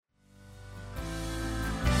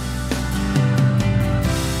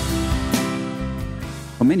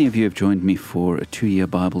many of you have joined me for a 2-year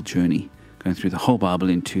Bible journey, going through the whole Bible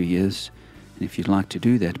in 2 years. And if you'd like to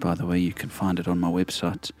do that, by the way, you can find it on my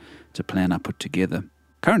website. It's a plan I put together.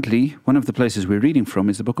 Currently, one of the places we're reading from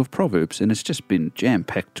is the book of Proverbs, and it's just been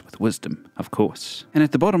jam-packed with wisdom, of course. And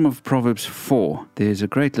at the bottom of Proverbs 4, there's a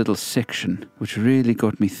great little section which really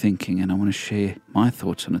got me thinking, and I want to share my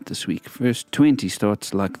thoughts on it this week. Verse 20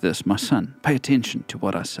 starts like this: "My son, pay attention to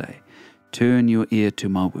what I say. Turn your ear to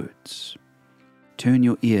my words." Turn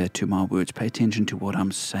your ear to my words. Pay attention to what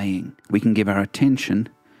I'm saying. We can give our attention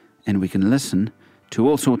and we can listen to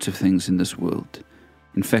all sorts of things in this world.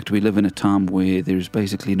 In fact, we live in a time where there's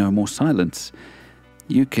basically no more silence.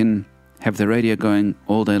 You can have the radio going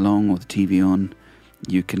all day long or the TV on.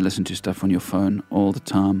 You can listen to stuff on your phone all the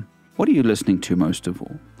time. What are you listening to most of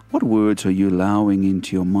all? What words are you allowing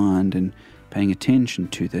into your mind and paying attention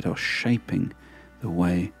to that are shaping the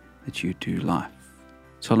way that you do life?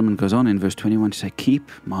 Solomon goes on in verse 21 to say,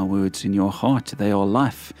 "Keep my words in your heart. They are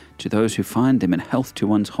life to those who find them and health to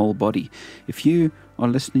one's whole body." If you are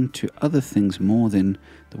listening to other things more than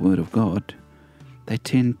the word of God, they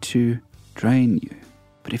tend to drain you.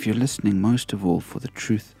 But if you're listening most of all for the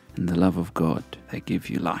truth and the love of God, they give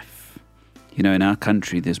you life. You know, in our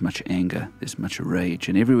country, there's much anger, there's much rage,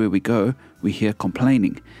 and everywhere we go, we hear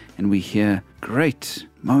complaining and we hear great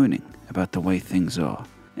moaning about the way things are.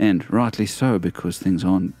 And rightly so, because things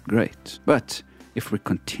aren't great. But if we're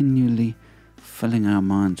continually filling our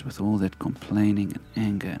minds with all that complaining and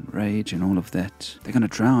anger and rage and all of that, they're going to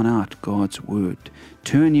drown out God's word.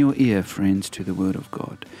 Turn your ear, friends, to the word of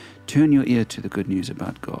God. Turn your ear to the good news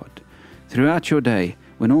about God. Throughout your day,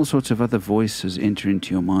 when all sorts of other voices enter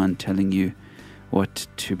into your mind telling you what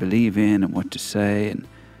to believe in and what to say and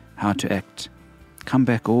how to act, come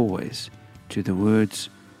back always to the words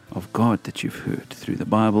of God that you've heard through the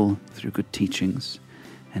Bible, through good teachings,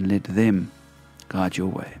 and let them guide your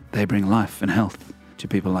way. They bring life and health to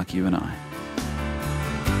people like you and I.